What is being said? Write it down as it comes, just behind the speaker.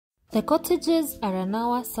The cottages are an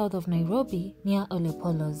hour south of Nairobi near Ole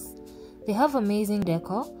Polos. They have amazing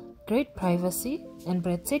decor, great privacy, and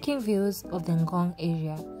breathtaking views of the Ngong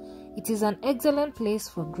area. It is an excellent place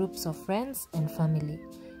for groups of friends and family.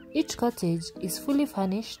 Each cottage is fully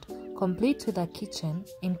furnished, complete with a kitchen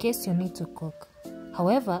in case you need to cook.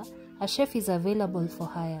 However, a chef is available for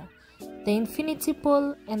hire. The infinity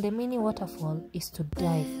pool and the mini waterfall is to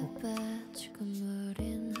die for.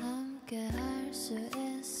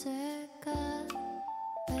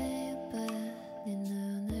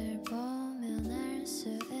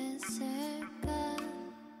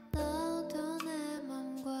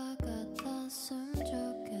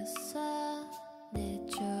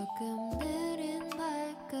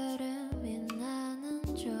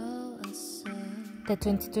 The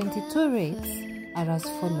 2022 rates are as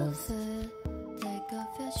follows.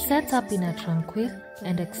 Set up in a tranquil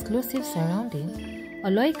and exclusive surrounding,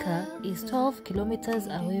 Oloika is 12 kilometers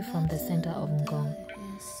away from the center of Ngong.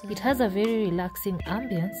 It has a very relaxing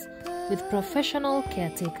ambience with professional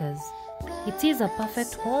caretakers. It is a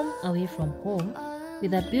perfect home away from home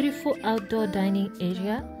with a beautiful outdoor dining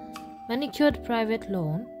area, manicured private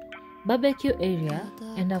lawn, barbecue area,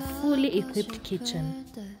 and a fully equipped kitchen.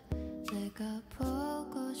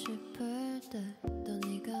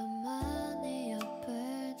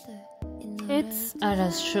 Rates are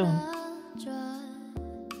as shown.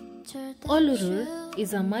 Oluru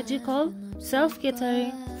is a magical,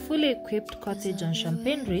 self-catering, fully equipped cottage on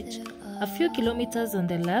Champagne Ridge, a few kilometers on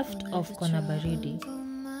the left of Konabaridi.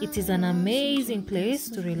 It is an amazing place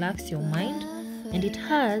to relax your mind, and it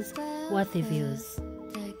has worthy views.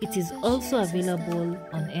 It is also available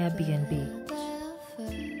on Airbnb.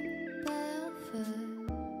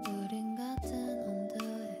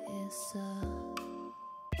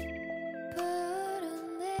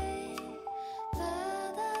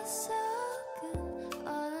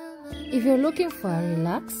 If you're looking for a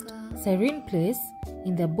relaxed, serene place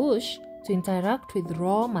in the bush to interact with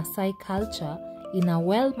raw Maasai culture in a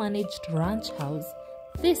well-managed ranch house,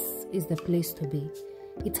 this is the place to be.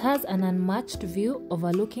 It has an unmatched view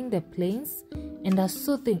overlooking the plains and a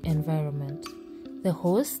soothing environment. The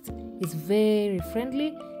host is very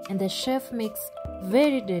friendly and the chef makes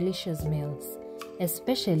very delicious meals,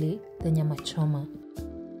 especially the nyama choma.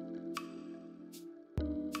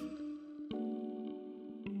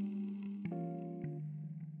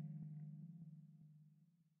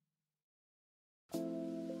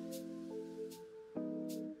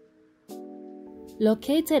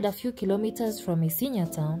 Located a few kilometers from Isinya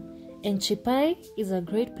town, Enchipai is a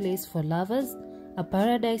great place for lovers, a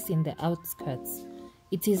paradise in the outskirts.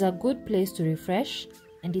 It is a good place to refresh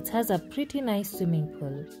and it has a pretty nice swimming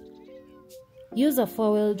pool. Use a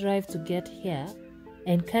 4-wheel drive to get here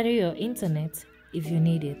and carry your internet if you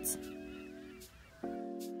need it.